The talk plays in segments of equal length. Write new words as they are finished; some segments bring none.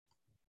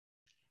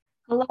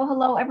Hello,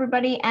 hello,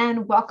 everybody,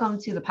 and welcome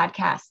to the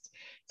podcast.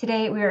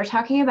 Today, we are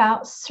talking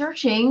about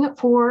searching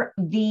for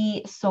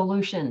the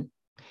solution.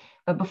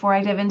 But before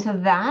I dive into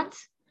that,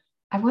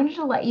 I wanted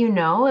to let you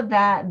know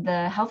that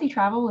the Healthy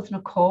Travel with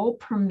Nicole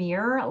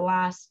premiere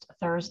last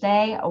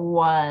Thursday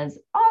was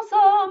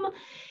awesome.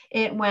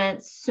 It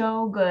went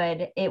so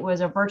good. It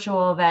was a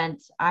virtual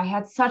event. I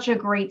had such a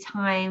great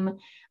time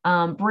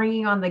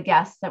bringing on the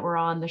guests that were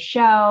on the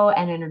show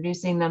and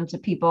introducing them to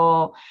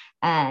people.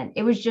 And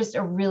it was just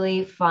a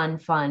really fun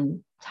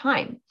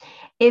time.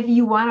 If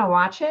you want to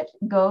watch it,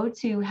 go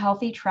to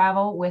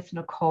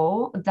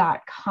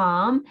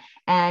healthytravelwithnicole.com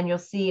and you'll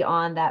see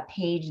on that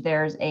page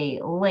there's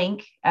a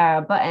link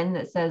button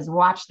that says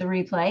watch the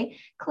replay.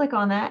 Click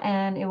on that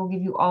and it will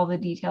give you all the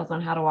details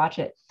on how to watch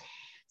it.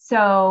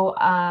 So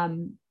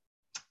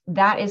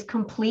that is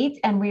complete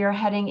and we are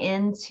heading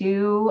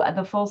into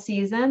the full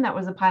season. That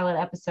was a pilot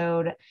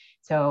episode.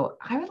 So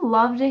I would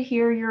love to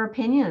hear your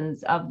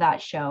opinions of that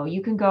show.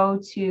 You can go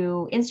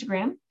to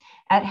Instagram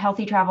at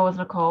Healthy Travel with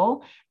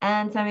Nicole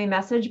and send me a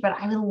message, but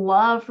I would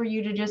love for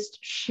you to just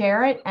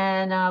share it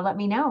and let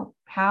me know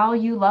how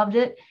you loved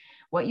it,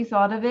 what you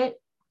thought of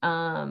it.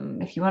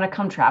 If you want to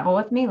come travel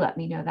with me, let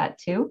me know that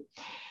too.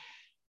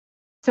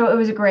 So it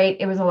was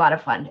a lot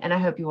of fun and I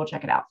hope you will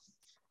check it out.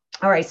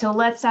 All right, so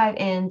let's dive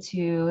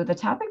into the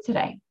topic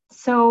today.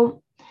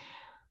 So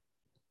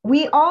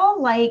we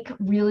all like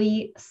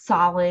really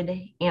solid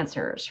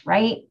answers,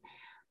 right?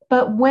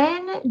 But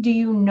when do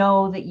you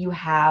know that you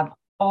have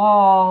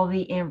all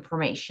the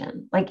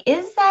information? Like,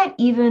 is that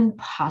even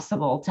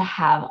possible to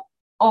have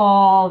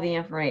all the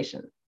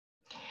information?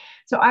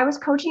 So I was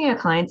coaching a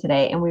client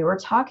today and we were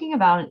talking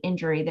about an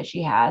injury that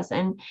she has.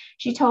 And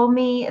she told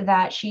me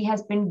that she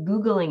has been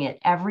Googling it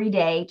every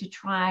day to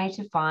try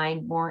to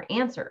find more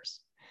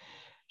answers.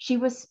 She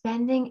was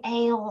spending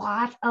a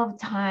lot of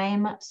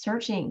time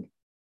searching.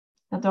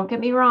 Now, don't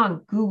get me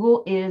wrong,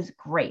 Google is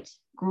great.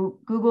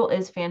 Google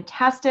is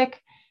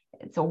fantastic.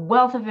 It's a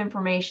wealth of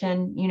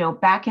information. You know,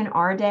 back in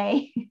our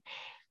day,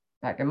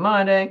 back in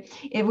my day,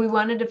 if we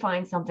wanted to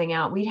find something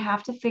out, we'd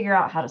have to figure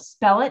out how to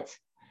spell it,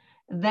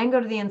 then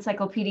go to the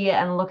encyclopedia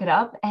and look it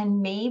up.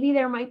 And maybe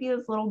there might be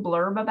this little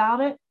blurb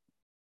about it.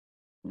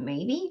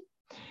 Maybe.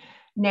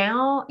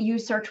 Now you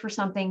search for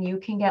something, you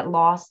can get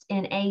lost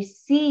in a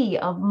sea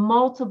of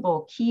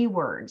multiple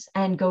keywords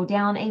and go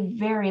down a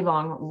very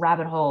long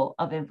rabbit hole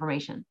of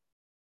information.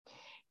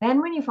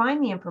 Then when you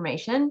find the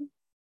information,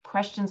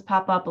 questions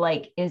pop up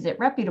like, is it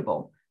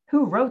reputable?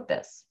 Who wrote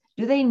this?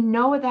 Do they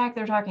know what the heck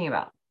they're talking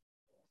about?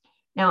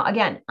 Now,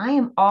 again, I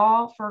am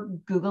all for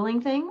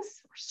Googling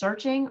things,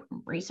 searching,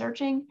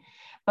 researching,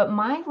 but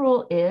my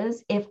rule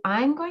is if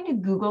I'm going to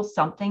Google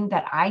something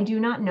that I do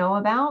not know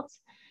about,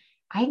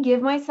 I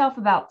give myself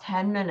about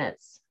 10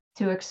 minutes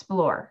to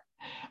explore.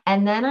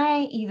 And then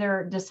I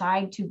either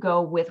decide to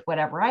go with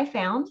whatever I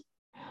found,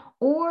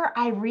 or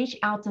I reach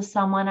out to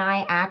someone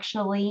I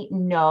actually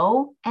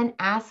know and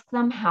ask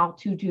them how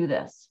to do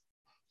this.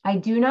 I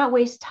do not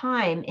waste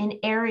time in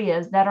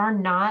areas that are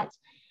not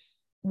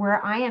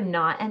where I am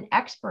not an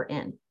expert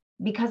in,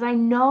 because I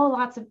know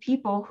lots of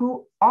people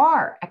who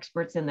are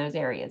experts in those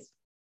areas.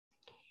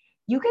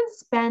 You can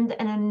spend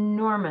an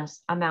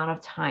enormous amount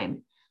of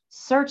time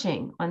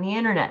searching on the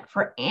internet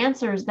for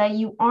answers that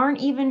you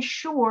aren't even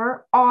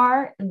sure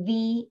are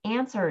the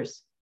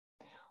answers.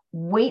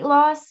 Weight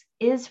loss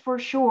is for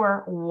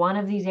sure one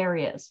of these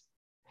areas.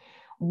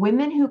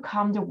 Women who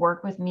come to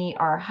work with me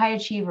are high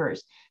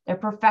achievers, they're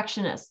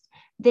perfectionists,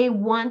 they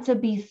want to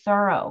be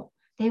thorough,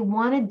 they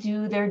want to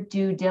do their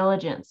due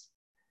diligence.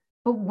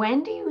 But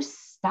when do you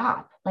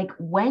stop? Like,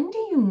 when do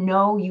you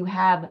know you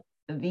have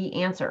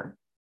the answer?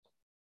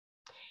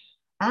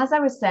 As I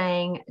was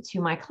saying to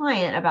my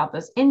client about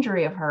this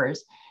injury of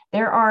hers,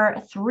 there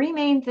are three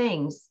main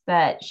things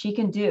that she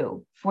can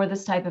do for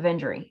this type of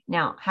injury.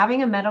 Now,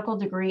 having a medical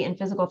degree in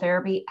physical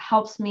therapy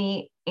helps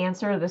me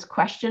answer this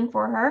question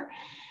for her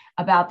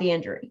about the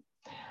injury.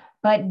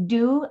 But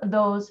do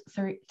those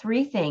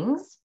three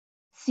things,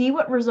 see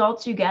what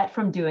results you get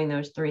from doing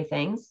those three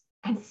things,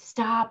 and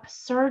stop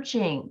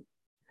searching.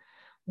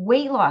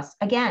 Weight loss,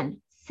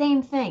 again,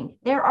 same thing.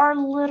 There are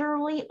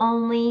literally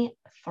only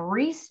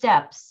 3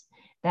 steps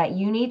that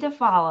you need to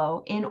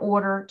follow in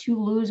order to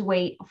lose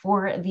weight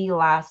for the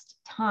last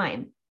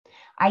time.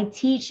 I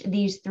teach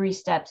these 3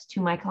 steps to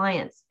my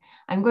clients.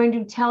 I'm going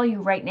to tell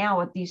you right now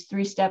what these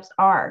 3 steps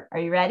are. Are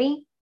you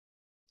ready?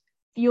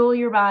 Fuel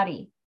your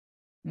body,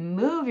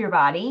 move your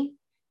body,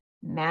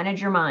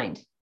 manage your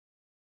mind.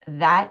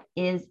 That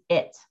is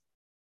it.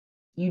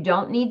 You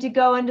don't need to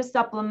go into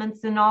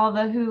supplements and all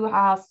the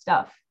hoo-ha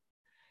stuff.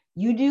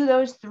 You do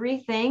those 3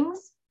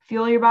 things,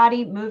 fuel your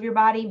body, move your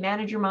body,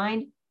 manage your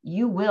mind,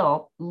 you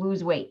will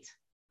lose weight.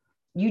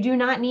 You do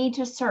not need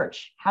to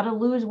search how to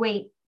lose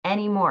weight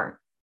anymore.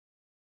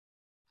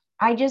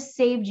 I just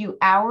saved you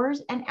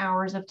hours and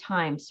hours of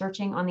time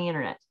searching on the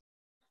internet.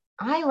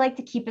 I like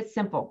to keep it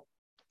simple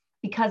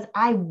because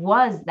I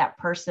was that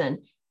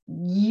person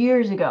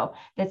years ago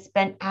that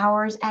spent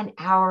hours and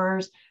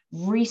hours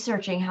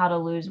researching how to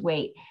lose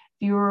weight,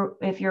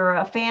 If you're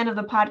a fan of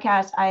the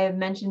podcast, I have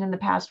mentioned in the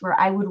past where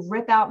I would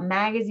rip out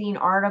magazine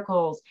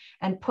articles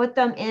and put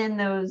them in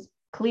those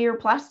clear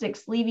plastic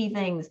sleevey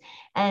things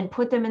and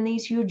put them in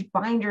these huge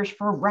binders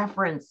for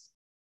reference.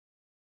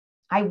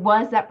 I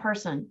was that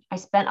person. I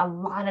spent a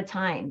lot of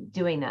time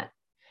doing that.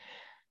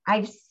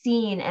 I've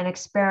seen and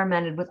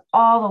experimented with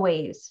all the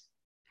ways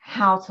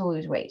how to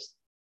lose weight.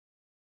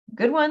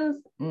 Good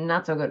ones,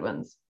 not so good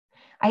ones.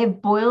 I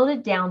have boiled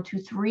it down to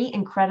 3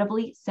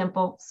 incredibly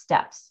simple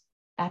steps.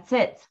 That's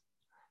it.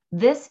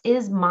 This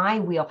is my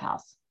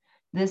wheelhouse.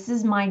 This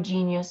is my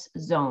genius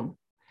zone.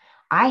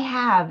 I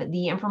have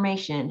the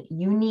information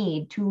you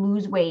need to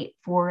lose weight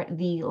for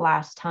the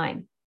last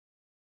time.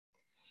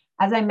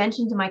 As I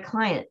mentioned to my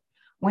client,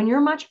 when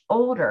you're much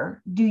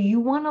older, do you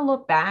want to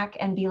look back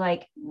and be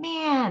like,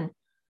 man,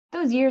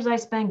 those years I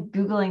spent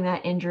Googling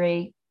that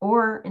injury,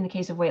 or in the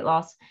case of weight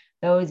loss,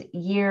 those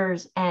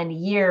years and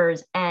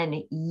years and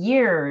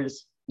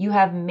years you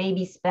have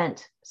maybe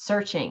spent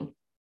searching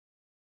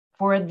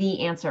for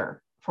the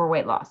answer for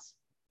weight loss.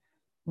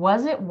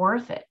 Was it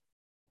worth it?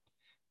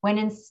 When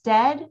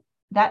instead,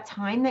 that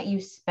time that you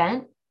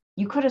spent,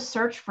 you could have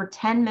searched for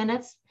 10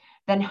 minutes,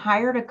 then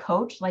hired a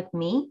coach like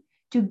me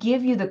to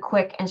give you the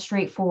quick and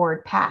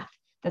straightforward path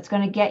that's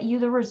going to get you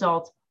the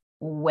results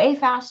way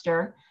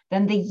faster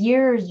than the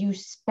years you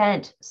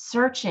spent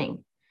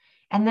searching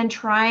and then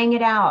trying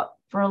it out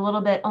for a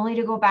little bit only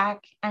to go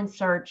back and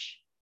search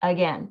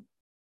again.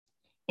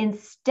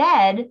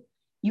 Instead,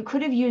 you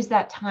could have used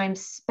that time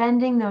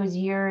spending those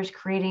years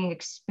creating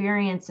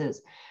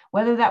experiences,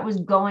 whether that was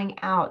going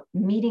out,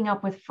 meeting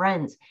up with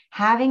friends,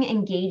 having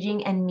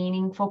engaging and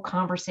meaningful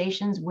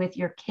conversations with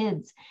your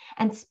kids,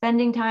 and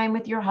spending time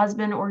with your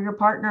husband or your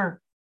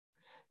partner.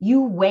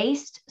 You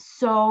waste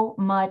so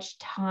much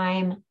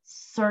time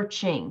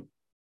searching,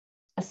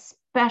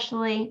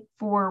 especially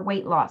for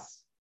weight loss.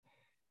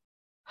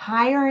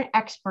 Hire an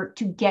expert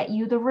to get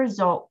you the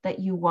result that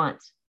you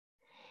want.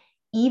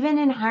 Even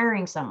in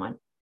hiring someone,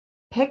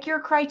 pick your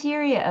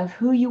criteria of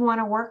who you want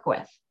to work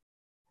with.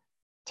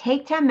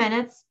 Take 10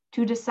 minutes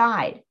to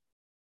decide.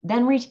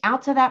 Then reach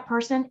out to that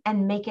person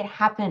and make it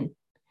happen.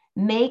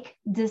 Make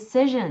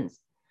decisions.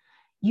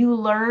 You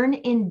learn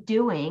in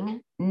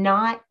doing,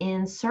 not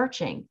in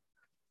searching.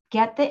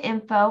 Get the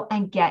info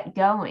and get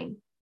going.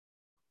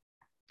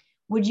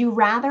 Would you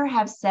rather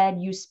have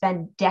said you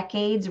spent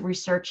decades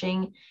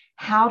researching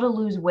how to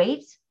lose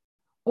weight?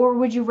 Or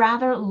would you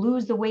rather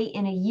lose the weight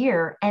in a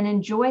year and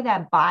enjoy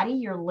that body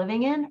you're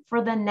living in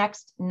for the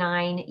next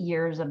 9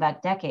 years of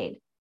that decade?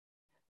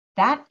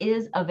 That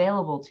is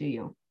available to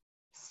you.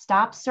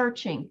 Stop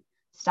searching.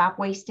 Stop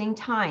wasting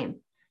time.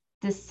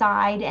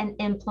 Decide and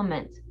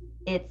implement.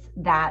 It's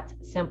that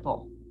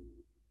simple.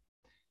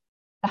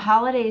 The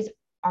holidays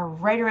are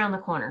right around the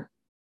corner.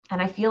 And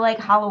I feel like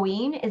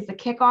Halloween is the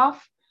kickoff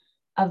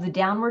of the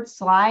downward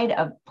slide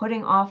of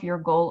putting off your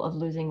goal of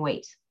losing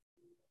weight.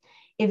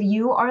 If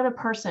you are the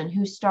person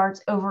who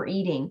starts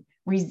overeating,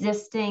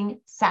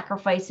 resisting,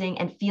 sacrificing,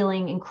 and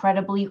feeling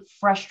incredibly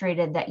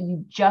frustrated that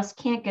you just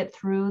can't get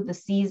through the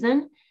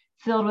season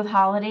filled with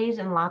holidays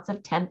and lots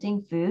of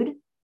tempting food,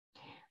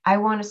 I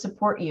want to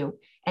support you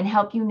and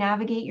help you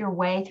navigate your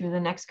way through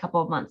the next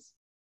couple of months.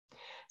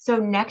 So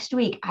next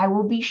week, I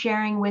will be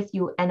sharing with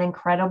you an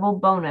incredible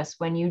bonus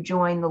when you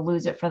join the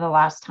Lose It for the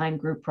Last Time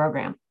group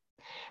program.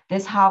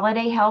 This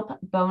holiday help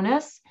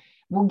bonus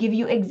will give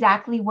you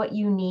exactly what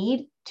you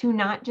need to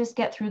not just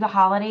get through the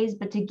holidays,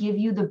 but to give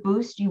you the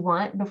boost you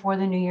want before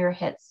the new year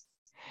hits.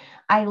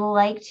 I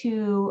like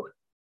to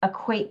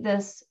equate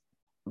this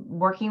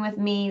working with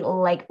me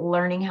like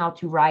learning how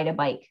to ride a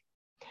bike.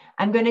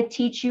 I'm going to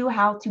teach you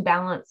how to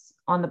balance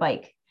on the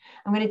bike.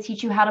 I'm going to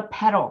teach you how to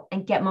pedal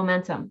and get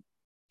momentum.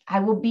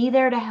 I will be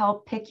there to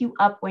help pick you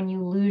up when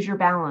you lose your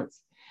balance.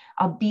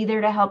 I'll be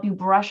there to help you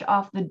brush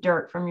off the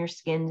dirt from your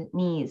skinned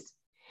knees.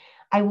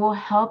 I will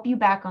help you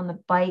back on the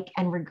bike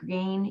and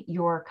regain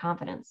your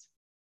confidence.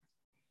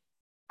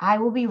 I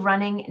will be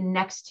running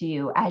next to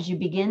you as you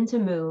begin to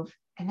move.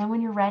 And then when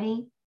you're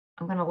ready,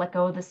 I'm going to let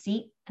go of the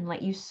seat and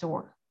let you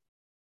soar.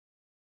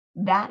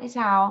 That is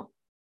how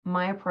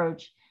my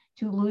approach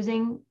to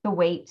losing the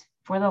weight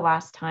for the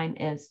last time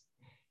is.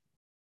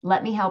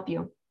 Let me help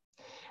you.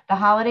 The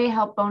holiday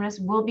help bonus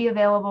will be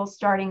available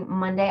starting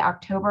Monday,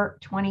 October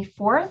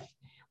 24th,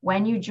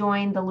 when you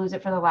join the Lose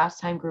It for the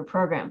Last Time group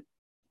program.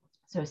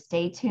 So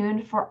stay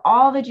tuned for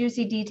all the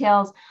juicy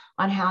details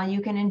on how you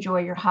can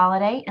enjoy your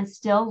holiday and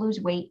still lose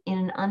weight in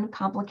an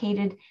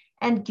uncomplicated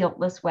and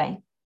guiltless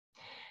way.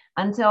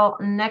 Until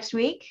next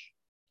week,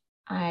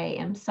 I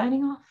am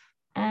signing off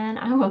and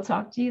I will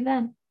talk to you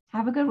then.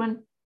 Have a good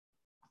one.